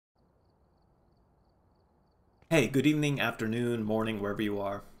Hey, good evening, afternoon, morning, wherever you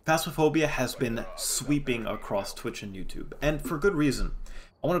are. Phasmophobia has been sweeping across Twitch and YouTube, and for good reason.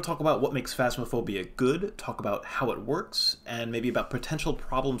 I want to talk about what makes Phasmophobia good, talk about how it works, and maybe about potential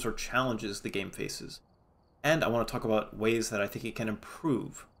problems or challenges the game faces. And I want to talk about ways that I think it can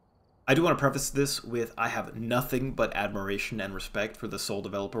improve. I do want to preface this with I have nothing but admiration and respect for the sole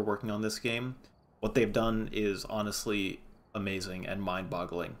developer working on this game. What they've done is honestly amazing and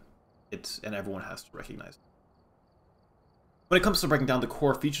mind-boggling. And everyone has to recognize it. When it comes to breaking down the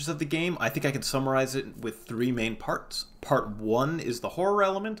core features of the game, I think I can summarize it with three main parts. Part 1 is the horror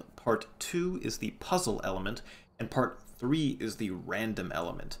element, Part 2 is the puzzle element, and Part 3 is the random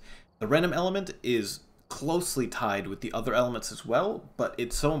element. The random element is closely tied with the other elements as well, but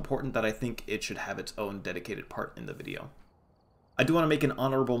it's so important that I think it should have its own dedicated part in the video. I do want to make an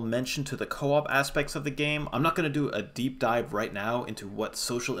honorable mention to the co-op aspects of the game. I'm not going to do a deep dive right now into what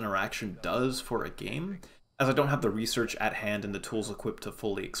social interaction does for a game, as I don't have the research at hand and the tools equipped to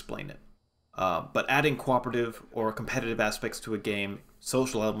fully explain it. But adding cooperative or competitive aspects to a game,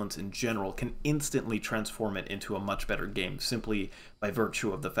 social elements in general, can instantly transform it into a much better game, simply by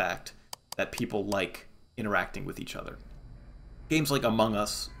virtue of the fact that people like interacting with each other. Games like Among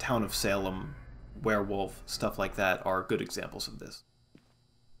Us, Town of Salem, Werewolf, stuff like that are good examples of this.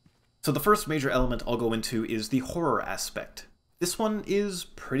 So the first major element I'll go into is the horror aspect. This one is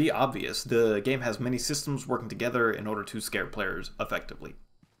pretty obvious. The game has many systems working together in order to scare players effectively.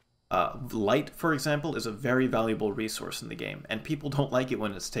 Light, for example, is a very valuable resource in the game, and people don't like it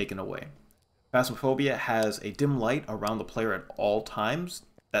when it's taken away. Phasmophobia has a dim light around the player at all times.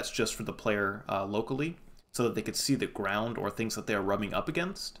 That's just for the player locally, so that they could see the ground or things that they're rubbing up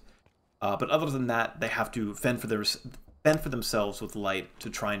against. But other than that, they have to fend for themselves with light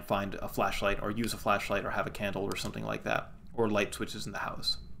to try and find a flashlight, or use a flashlight, or have a candle, or something like that, or light switches in the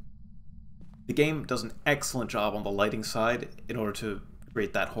house. The game does an excellent job on the lighting side in order to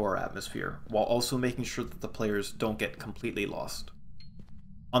create that horror atmosphere, while also making sure that the players don't get completely lost.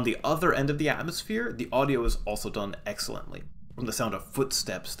 On the other end of the atmosphere, the audio is also done excellently. From the sound of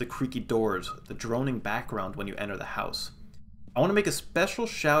footsteps, the creaky doors, the droning background when you enter the house. I want to make a special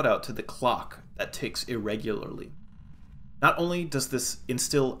shout out to the clock that ticks irregularly. Not only does this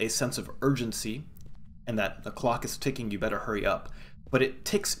instill a sense of urgency, and that the clock is ticking, you better hurry up, but it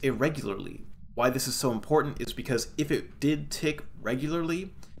ticks irregularly. Why this is so important is because if it did tick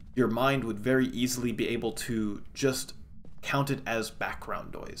regularly, your mind would very easily be able to just count it as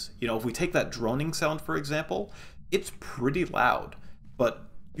background noise. You know, if we take that droning sound, for example, it's pretty loud, but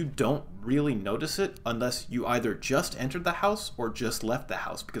you don't really notice it unless you either just entered the house or just left the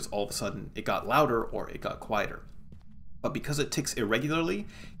house, because all of a sudden it got louder or it got quieter. But because it ticks irregularly,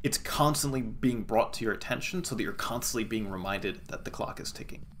 it's constantly being brought to your attention so that you're constantly being reminded that the clock is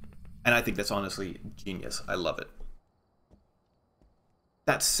ticking. And I think that's honestly genius. I love it.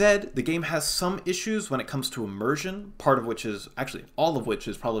 That said, the game has some issues when it comes to immersion, part of which is, actually all of which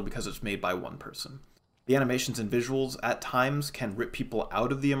is probably because it's made by one person. The animations and visuals at times can rip people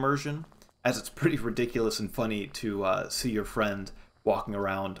out of the immersion, as it's pretty ridiculous and funny to see your friend walking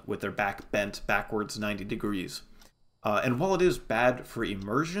around with their back bent backwards 90 degrees. And while it is bad for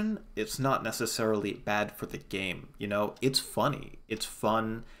immersion, it's not necessarily bad for the game. You know, it's funny, it's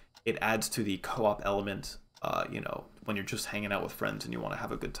fun, it adds to the co-op element, you know, when you're just hanging out with friends and you want to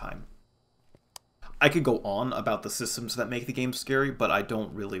have a good time. I could go on about the systems that make the game scary, but I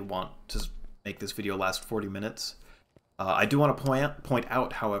don't really want to make this video last 40 minutes. I do want to point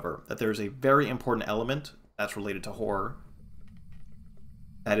out, however, that there's a very important element that's related to horror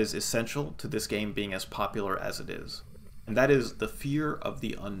that is essential to this game being as popular as it is. And that is the fear of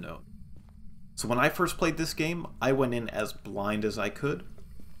the unknown. So when I first played this game, I went in as blind as I could.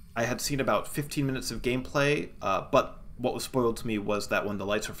 I had seen about 15 minutes of gameplay, but what was spoiled to me was that when the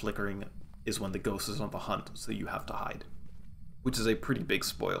lights are flickering is when the ghost is on the hunt, so you have to hide. Which is a pretty big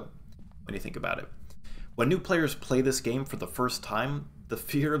spoil when you think about it. When new players play this game for the first time, the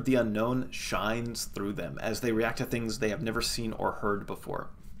fear of the unknown shines through them as they react to things they have never seen or heard before.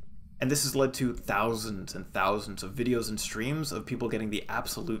 And this has led to thousands and thousands of videos and streams of people getting the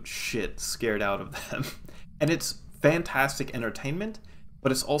absolute shit scared out of them. And it's fantastic entertainment,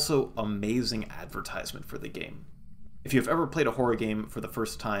 but it's also amazing advertisement for the game. If you've ever played a horror game for the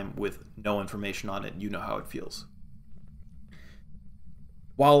first time with no information on it, you know how it feels.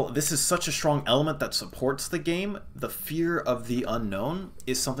 While this is such a strong element that supports the game, the fear of the unknown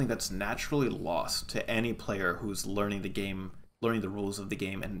is something that's naturally lost to any player who's learning the game, learning the rules of the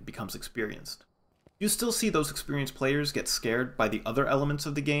game, and becomes experienced. You still see those experienced players get scared by the other elements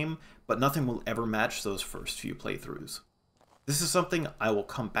of the game, but nothing will ever match those first few playthroughs. This is something I will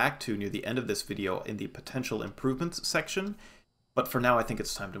come back to near the end of this video in the potential improvements section, but for now I think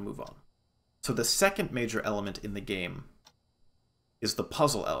it's time to move on. So the second major element in the game is the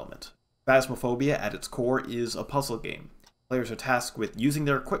puzzle element. Phasmophobia at its core is a puzzle game. Players are tasked with using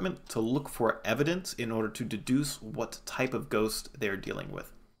their equipment to look for evidence in order to deduce what type of ghost they are dealing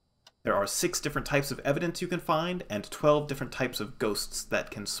with. There are 6 different types of evidence you can find, and 12 different types of ghosts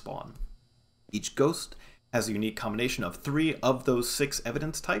that can spawn. Each ghost has a unique combination of 3 of those 6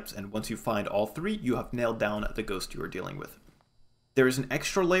 evidence types, and once you find all 3, you have nailed down the ghost you are dealing with. There is an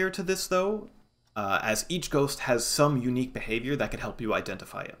extra layer to this, though, as each ghost has some unique behavior that can help you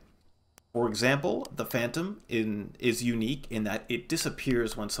identify it. For example, the Phantom is unique in that it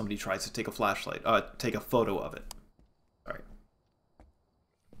disappears when somebody tries to take a photo of it.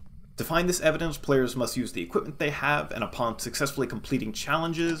 To find this evidence, players must use the equipment they have, and upon successfully completing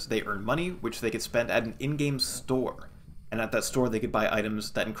challenges, they earn money, which they could spend at an in-game store. And at that store, they could buy items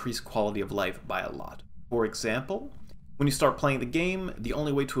that increase quality of life by a lot. For example, when you start playing the game, the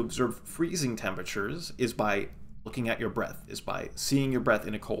only way to observe freezing temperatures is by looking at your breath, is by seeing your breath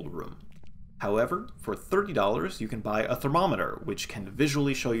in a cold room. However, for $30, you can buy a thermometer, which can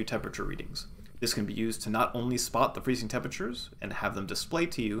visually show you temperature readings. This can be used to not only spot the freezing temperatures and have them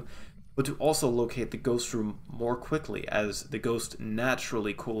displayed to you, but to also locate the ghost room more quickly, as the ghost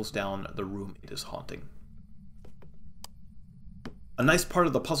naturally cools down the room it is haunting. A nice part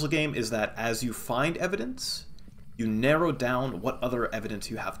of the puzzle game is that as you find evidence, you narrow down what other evidence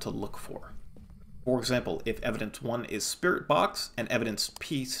you have to look for. For example, if evidence 1 is Spirit Box and evidence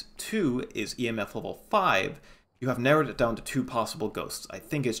piece 2 is EMF level 5, you have narrowed it down to 2 possible ghosts. I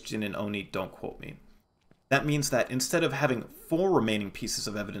think it's Jin and Oni, don't quote me. That means that instead of having 4 remaining pieces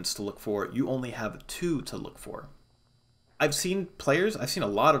of evidence to look for, you only have 2 to look for. I've seen a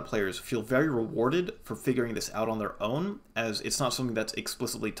lot of players feel very rewarded for figuring this out on their own, as it's not something that's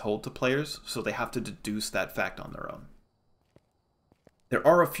explicitly told to players, so they have to deduce that fact on their own. There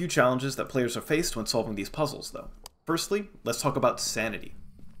are a few challenges that players are faced when solving these puzzles, though. Firstly, let's talk about sanity.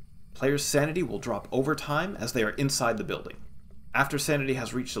 Players' sanity will drop over time as they are inside the building. After sanity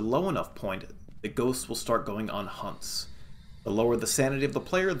has reached a low enough point, the ghosts will start going on hunts. The lower the sanity of the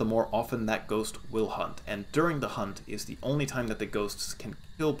player, the more often that ghost will hunt, and during the hunt is the only time that the ghosts can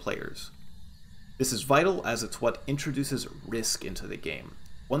kill players. This is vital as it's what introduces risk into the game.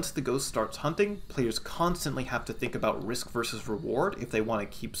 Once the ghost starts hunting, players constantly have to think about risk versus reward if they want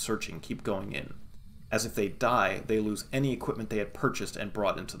to keep searching, keep going in. As if they die, they lose any equipment they had purchased and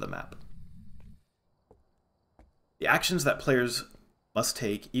brought into the map. The actions that players must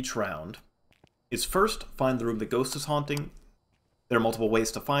take each round is first, find the room the ghost is haunting. There are multiple ways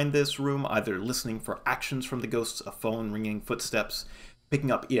to find this room, either listening for actions from the ghosts, a phone ringing, footsteps,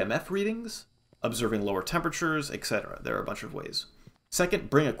 picking up EMF readings, observing lower temperatures, etc. There are a bunch of ways. Second,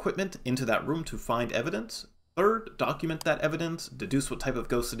 bring equipment into that room to find evidence. Third, document that evidence, deduce what type of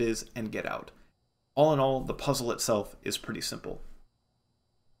ghost it is, and get out. All in all, the puzzle itself is pretty simple.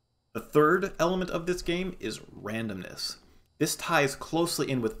 The third element of this game is randomness. This ties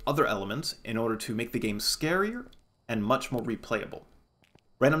closely in with other elements in order to make the game scarier and much more replayable.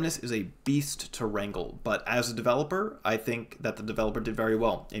 Randomness is a beast to wrangle, but as a developer, I think that the developer did very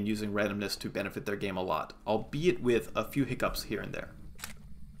well in using randomness to benefit their game a lot, albeit with a few hiccups here and there.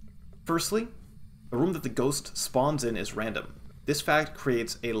 Firstly, the room that the ghost spawns in is random. This fact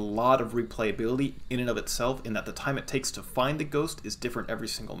creates a lot of replayability in and of itself, in that the time it takes to find the ghost is different every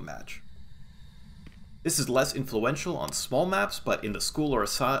single match. This is less influential on small maps, but in the school or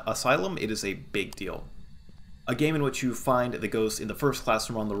asylum, it is a big deal. A game in which you find the ghost in the first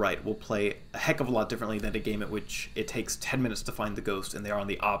classroom on the right will play a heck of a lot differently than a game in which it takes 10 minutes to find the ghost and they are on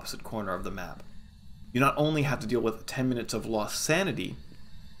the opposite corner of the map. You not only have to deal with 10 minutes of lost sanity,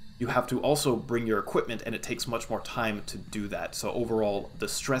 you have to also bring your equipment, and it takes much more time to do that. So overall, the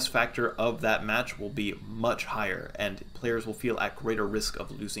stress factor of that match will be much higher, and players will feel at greater risk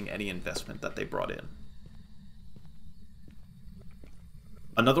of losing any investment that they brought in.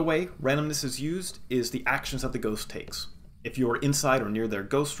 Another way randomness is used is the actions that the ghost takes. If you are inside or near their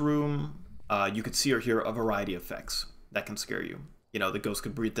ghost room, you could see or hear a variety of effects that can scare you. You know, the ghost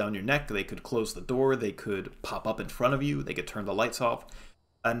could breathe down your neck, they could close the door, they could pop up in front of you, they could turn the lights off.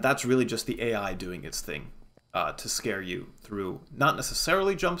 And that's really just the AI doing its thing to scare you through not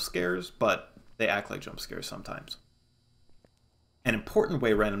necessarily jump scares, but they act like jump scares sometimes. An important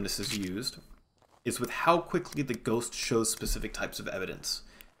way randomness is used is with how quickly the ghost shows specific types of evidence.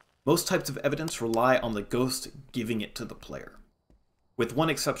 Most types of evidence rely on the ghost giving it to the player, with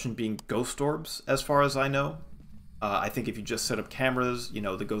one exception being ghost orbs, as far as I know. I think if you just set up cameras, you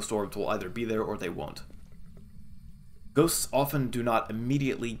know, the ghost orbs will either be there or they won't. Ghosts often do not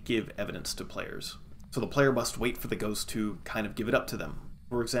immediately give evidence to players, so the player must wait for the ghost to kind of give it up to them.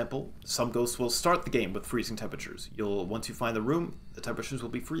 For example, some ghosts will start the game with freezing temperatures. Once you find the room, the temperatures will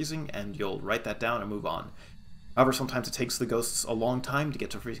be freezing, and you'll write that down and move on. However, sometimes it takes the ghosts a long time to get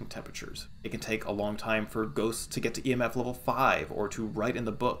to freezing temperatures. It can take a long time for ghosts to get to EMF level 5 or to write in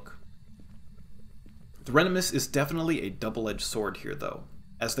the book. The randomness is definitely a double-edged sword here, though,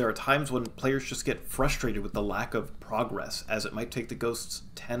 as there are times when players just get frustrated with the lack of progress, as it might take the ghosts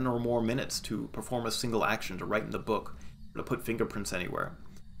 10 or more minutes to perform a single action to write in the book or to put fingerprints anywhere.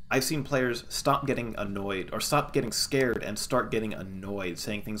 I've seen players stop getting annoyed, or stop getting scared and start getting annoyed,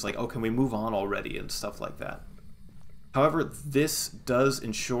 saying things like, "Oh, can we move on already?" and stuff like that. However, this does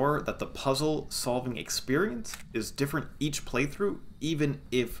ensure that the puzzle-solving experience is different each playthrough, even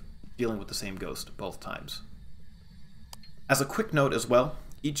if dealing with the same ghost both times. As a quick note as well,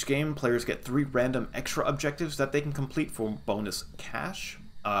 each game players get 3 random extra objectives that they can complete for bonus cash,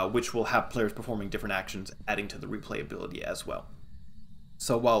 which will have players performing different actions, adding to the replayability as well.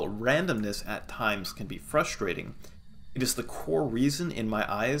 So while randomness at times can be frustrating, it is the core reason in my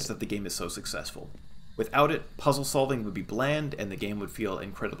eyes that the game is so successful. Without it, puzzle solving would be bland and the game would feel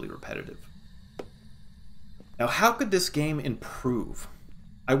incredibly repetitive. Now, how could this game improve?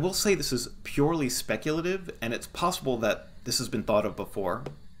 I will say this is purely speculative, and it's possible that this has been thought of before,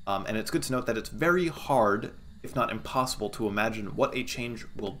 and it's good to note that it's very hard, if not impossible, to imagine what a change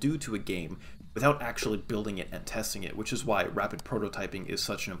will do to a game without actually building it and testing it, which is why rapid prototyping is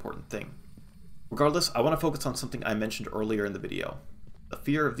such an important thing. Regardless, I want to focus on something I mentioned earlier in the video, the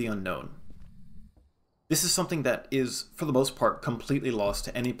fear of the unknown. This is something that is, for the most part, completely lost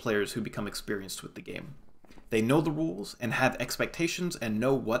to any players who become experienced with the game. They know the rules and have expectations and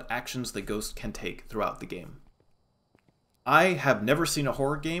know what actions the ghost can take throughout the game. I have never seen a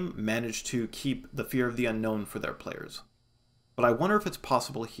horror game manage to keep the fear of the unknown for their players, but I wonder if it's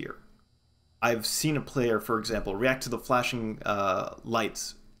possible here. I've seen a player, for example, react to the flashing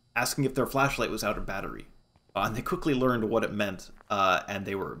lights, asking if their flashlight was out of battery. And they quickly learned what it meant, and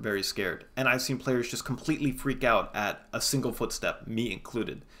they were very scared. And I've seen players just completely freak out at a single footstep, me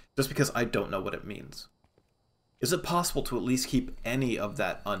included, just because I don't know what it means. Is it possible to at least keep any of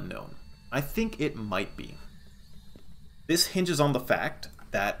that unknown? I think it might be. This hinges on the fact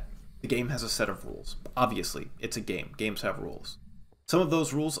that the game has a set of rules. Obviously, it's a game. Games have rules. Some of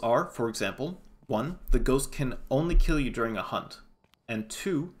those rules are, for example, 1, the ghost can only kill you during a hunt, and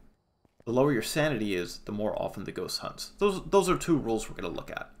 2, the lower your sanity is, the more often the ghost hunts. Those are 2 rules we're going to look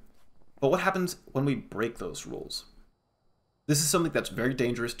at. But what happens when we break those rules? This is something that's very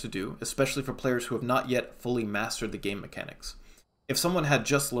dangerous to do, especially for players who have not yet fully mastered the game mechanics. If someone had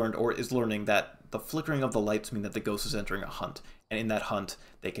just learned or is learning that the flickering of the lights mean that the ghost is entering a hunt, and in that hunt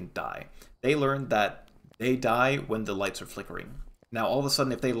they can die. They learn that they die when the lights are flickering. Now, all of a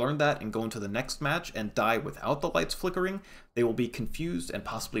sudden, if they learn that and go into the next match and die without the lights flickering, they will be confused and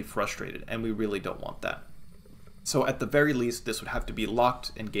possibly frustrated, and we really don't want that. So at the very least, this would have to be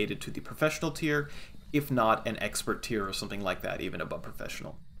locked and gated to the professional tier, if not an expert tier or something like that, even above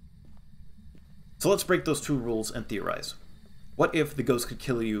professional. So let's break those 2 rules and theorize. What if the ghost could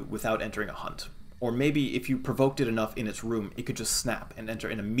kill you without entering a hunt? Or maybe if you provoked it enough in its room, it could just snap and enter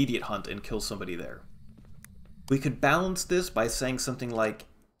an immediate hunt and kill somebody there. We could balance this by saying something like,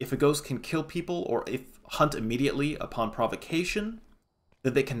 if a ghost can kill people or if hunt immediately upon provocation,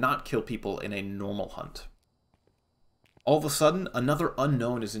 then they cannot kill people in a normal hunt. All of a sudden, another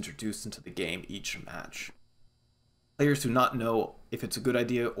unknown is introduced into the game each match. Players do not know if it's a good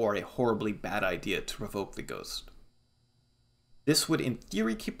idea or a horribly bad idea to provoke the ghost. This would in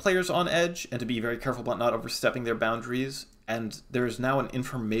theory keep players on edge and to be very careful about not overstepping their boundaries, and there is now an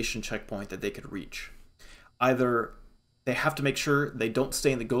information checkpoint that they could reach. Either they have to make sure they don't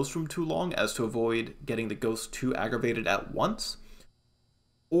stay in the ghost room too long as to avoid getting the ghost too aggravated at once,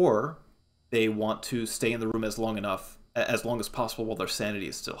 or they want to stay in the room as long as possible while their sanity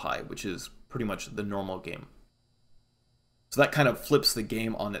is still high, which is pretty much the normal game. So that kind of flips the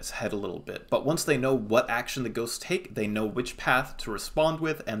game on its head a little bit. But once they know what action the ghosts take, they know which path to respond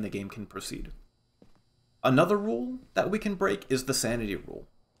with, and the game can proceed. Another rule that we can break is the sanity rule.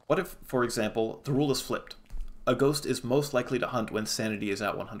 What if, for example, the rule is flipped? A ghost is most likely to hunt when sanity is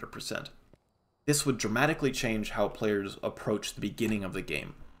at 100%. This would dramatically change how players approach the beginning of the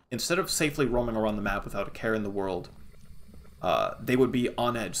game. Instead of safely roaming around the map without a care in the world, they would be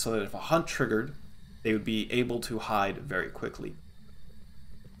on edge so that if a hunt triggered, they would be able to hide very quickly.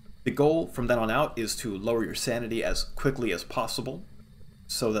 The goal from then on out is to lower your sanity as quickly as possible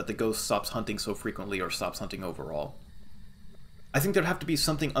so that the ghost stops hunting so frequently or stops hunting overall. I think there'd have to be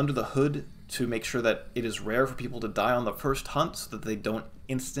something under the hood to make sure that it is rare for people to die on the first hunt so that they don't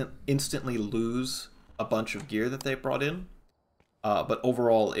instantly lose a bunch of gear that they brought in. But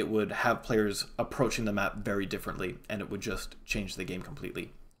overall, it would have players approaching the map very differently, and it would just change the game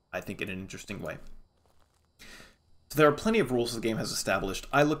completely, I think, in an interesting way. So there are plenty of rules the game has established.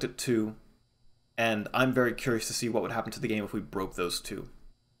 I looked at 2, and I'm very curious to see what would happen to the game if we broke those 2.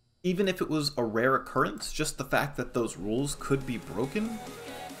 Even if it was a rare occurrence, just the fact that those rules could be broken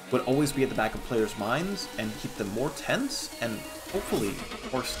would always be at the back of players' minds and keep them more tense and hopefully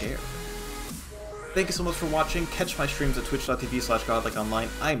more scared. Thank you so much for watching. Catch my streams at twitch.tv/godlikeonline.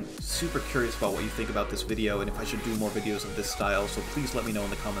 I'm super curious about what you think about this video and if I should do more videos of this style, so please let me know in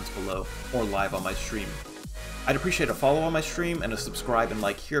the comments below or live on my stream. I'd appreciate a follow on my stream and a subscribe and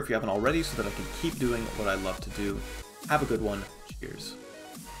like here if you haven't already so that I can keep doing what I love to do. Have a good one. Cheers.